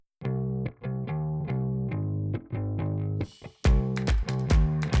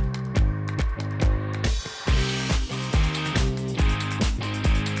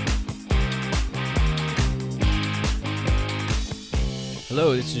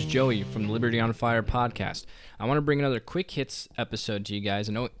Hello, this is Joey from the Liberty on Fire podcast. I want to bring another quick hits episode to you guys.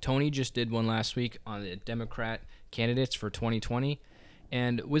 I know Tony just did one last week on the Democrat candidates for 2020.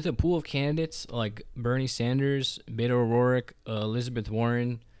 And with a pool of candidates like Bernie Sanders, Beto O'Rourke, Elizabeth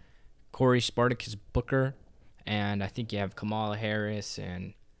Warren, Cory Spartacus Booker, and I think you have Kamala Harris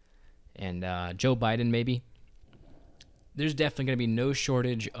and Joe Biden maybe. There's definitely going to be no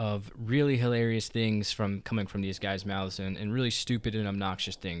shortage of really hilarious things coming from these guys' mouths and really stupid and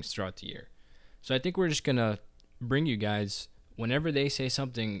obnoxious things throughout the year. So I think we're just going to bring you guys, whenever they say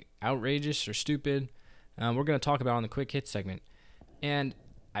something outrageous or stupid, we're going to talk about on the Quick Hit segment. And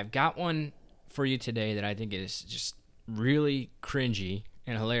I've got one for you today that I think is just really cringy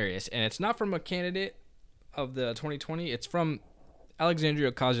and hilarious. And it's not from a candidate of the 2020. It's from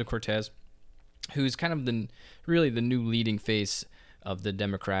Alexandria Ocasio-Cortez, who's kind of the new leading face of the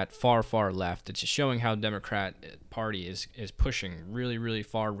Democrat far left. It's just showing how Democrat Party is pushing really, really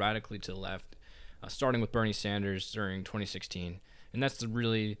far radically to the left, starting with Bernie Sanders during 2016. And that's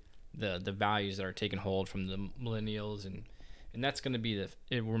the values that are taking hold from the millennials, and that's going to be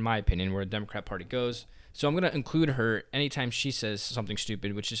in my opinion, where the Democrat Party goes. So I'm going to include her anytime she says something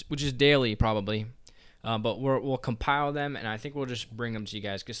stupid, which is daily probably. But we'll compile them, and I think we'll just bring them to you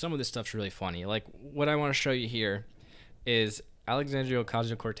guys because some of this stuff's really funny. Like, what I want to show you here is Alexandria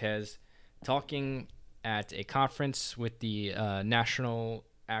Ocasio-Cortez talking at a conference with the National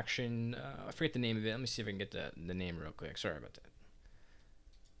Action, I forget the name of it. Let me see if I can get the name real quick. Sorry about that.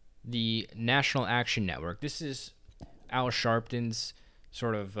 The National Action Network. This is Al Sharpton's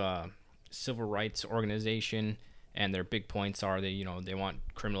sort of civil rights organization, and their big points are they want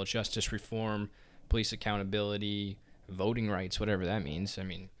criminal justice reform, police accountability, voting rights, whatever that means. I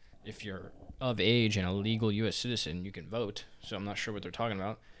mean, if you're of age and a legal U.S. citizen, you can vote. So I'm not sure what they're talking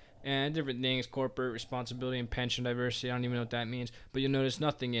about. And different things, corporate responsibility and pension diversity. I don't even know what that means. But you'll notice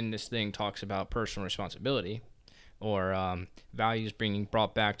nothing in this thing talks about personal responsibility or values being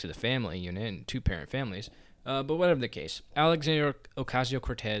brought back to the family unit and two-parent families. But whatever the case, Alexandria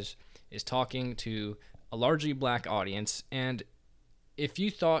Ocasio-Cortez is talking to a largely black audience, and if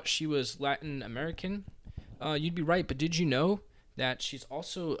you thought she was Latin American, you'd be right. But did you know that she's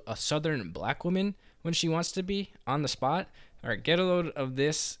also a Southern black woman when she wants to be on the spot? All right, get a load of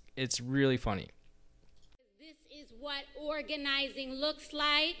this. It's really funny. This is what organizing looks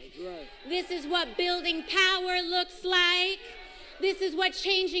like. Right. This is what building power looks like. This is what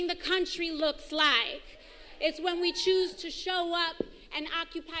changing the country looks like. It's when we choose to show up and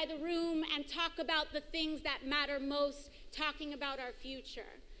occupy the room and talk about the things that matter most, talking about our future.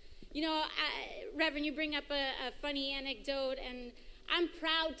 Reverend, you bring up a funny anecdote, and I'm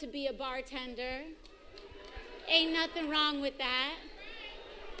proud to be a bartender. Ain't nothing wrong with that.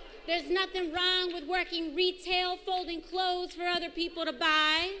 There's nothing wrong with working retail, folding clothes for other people to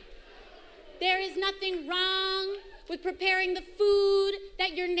buy. There is nothing wrong with preparing the food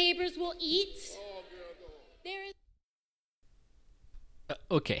that your neighbors will eat. There is.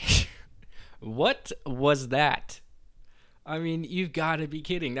 Okay. What was that? I mean, you've got to be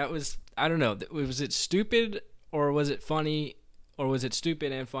kidding. That was, I don't know, was it stupid or was it funny, or was it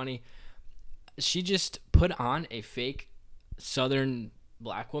stupid and funny? She just put on a fake Southern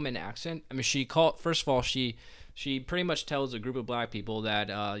black woman accent. I mean, first of all, she pretty much tells a group of black people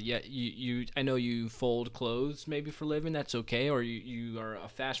that, I know you fold clothes maybe for a living, that's okay, or you are a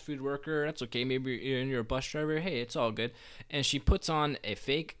fast food worker, that's okay, maybe you're a bus driver, hey, it's all good. And she puts on a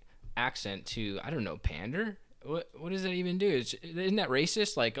fake accent to, I don't know, pander? What does that even do? Isn't that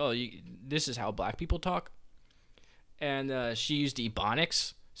racist? Like, this is how black people talk? And she used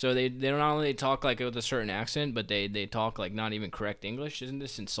Ebonics, so they don't only talk like with a certain accent, but they talk like not even correct English. Isn't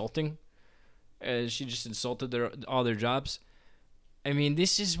this insulting? She just insulted all their jobs. I mean,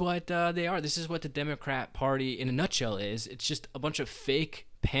 this is what they are. This is what the Democrat Party in a nutshell is. It's just a bunch of fake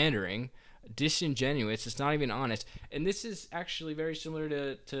pandering, disingenuous. It's not even honest. And this is actually very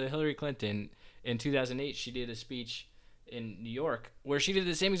similar to Hillary Clinton. In 2008, she did a speech in New York where she did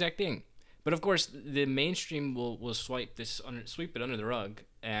the same exact thing. But of course, the mainstream will sweep it under the rug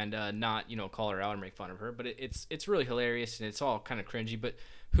and not call her out or make fun of her. But it's really hilarious, and it's all kind of cringy. But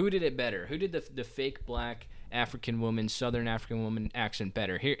who did it better? Who did the fake black African woman, Southern African woman accent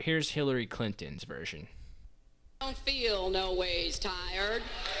better? Here's Hillary Clinton's version. Don't feel no ways tired.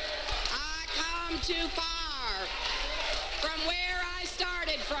 I come too far from where I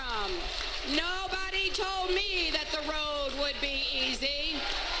started from. Nobody told me that the road would be easy.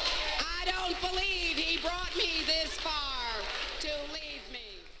 I don't believe he brought me this far to leave me.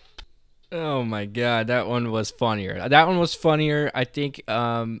 Oh my God, that one was funnier. I think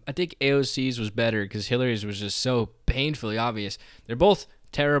AOC's was better because Hillary's was just so painfully obvious. They're both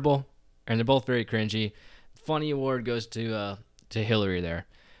terrible, and they're both very cringy. Funny award goes to Hillary there.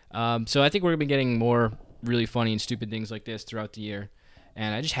 So I think we're gonna be getting more really funny and stupid things like this throughout the year.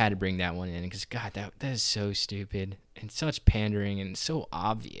 And I just had to bring that one in because, God, that is so stupid and such pandering and so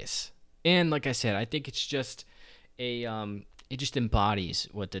obvious. And like I said, I think it's just it just embodies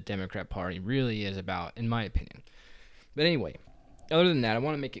what the Democrat Party really is about, in my opinion. But anyway, other than that, I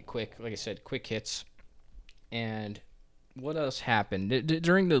want to make it quick. Like I said, quick hits. And what else happened?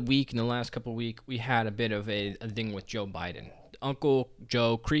 During the week, in the last couple of weeks, we had a bit of a thing with Joe Biden. Uncle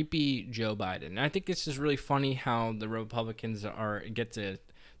Joe, creepy Joe Biden. And I think this is really funny how the Republicans get to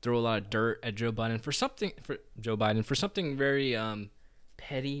throw a lot of dirt at Joe Biden for something very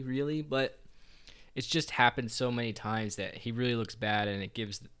petty, really. But it's just happened so many times that he really looks bad, and it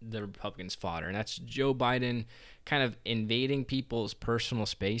gives the Republicans fodder. And that's Joe Biden kind of invading people's personal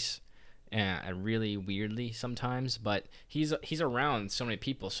space, really weirdly sometimes. But he's around so many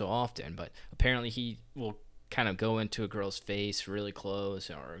people so often. But apparently he will kind of go into a girl's face really close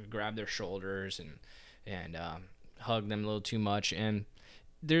or grab their shoulders and hug them a little too much. And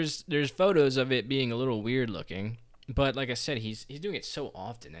there's photos of it being a little weird looking. But like I said, he's doing it so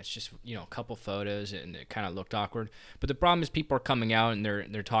often. That's just, a couple photos, and it kind of looked awkward. But the problem is people are coming out and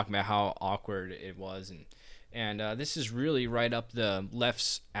they're talking about how awkward it was, and this is really right up the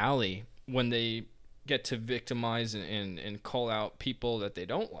left's alley when they get to victimize and call out people that they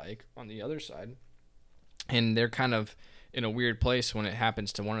don't like on the other side, and they're kind of in a weird place when it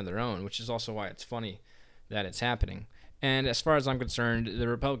happens to one of their own, which is also why it's funny that it's happening. And as far as I'm concerned, the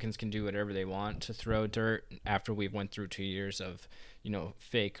Republicans can do whatever they want to throw dirt after we've went through 2 years of,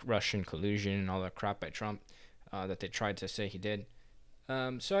 fake Russian collusion and all that crap by Trump that they tried to say he did.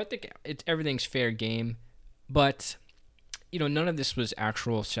 So I think everything's fair game. But, none of this was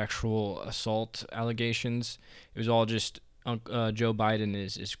actual sexual assault allegations. It was all just Joe Biden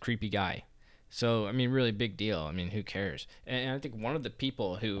is a creepy guy. So, really big deal. Who cares? And I think one of the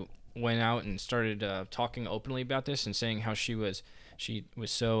people who went out and started talking openly about this and saying how she was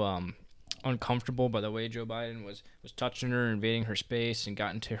so uncomfortable by the way Joe Biden was touching her, invading her space, and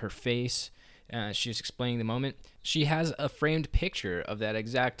got into her face. She was explaining the moment. She has a framed picture of that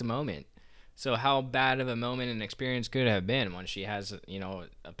exact moment. So how bad of a moment and experience could it have been when she has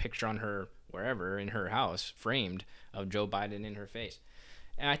a picture on her wherever in her house framed of Joe Biden in her face?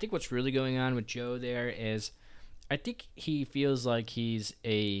 And I think what's really going on with Joe there is, I think he feels like he's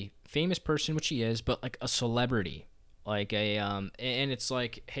a famous person, which he is, but like a celebrity, like and it's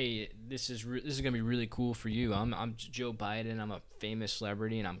like, hey, this is gonna be really cool for you. I'm Joe Biden. I'm a famous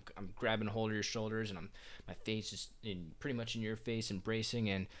celebrity, and I'm grabbing a hold of your shoulders, and my face is pretty much in your face, embracing,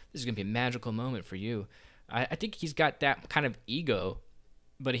 and this is gonna be a magical moment for you. I think he's got that kind of ego,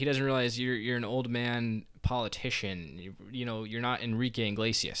 but he doesn't realize you're an old man politician. You're not Enrique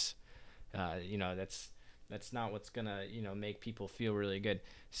Iglesias. That's not what's gonna make people feel really good.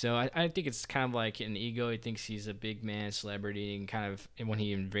 So I think it's kind of like an ego. He thinks he's a big man, celebrity, and kind of, and when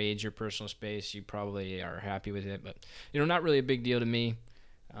he invades your personal space, you probably are happy with it. But not really a big deal to me.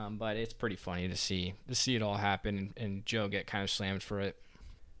 But it's pretty funny to see it all happen and Joe get kind of slammed for it.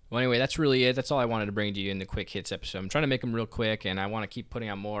 Well, anyway, that's really it. That's all I wanted to bring to you in the quick hits episode. I'm trying to make them real quick, and I want to keep putting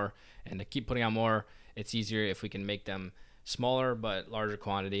out more. And to keep putting out more, it's easier if we can make them smaller but larger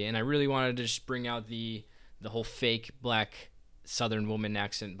quantity. And I really wanted to just bring out the whole fake black Southern woman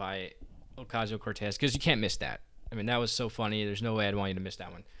accent by Ocasio-Cortez, because you can't miss that. That was so funny. There's no way I'd want you to miss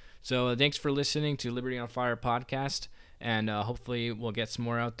that one. So thanks for listening to Liberty on Fire podcast, and hopefully we'll get some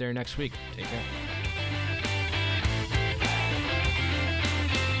more out there next week. Take care.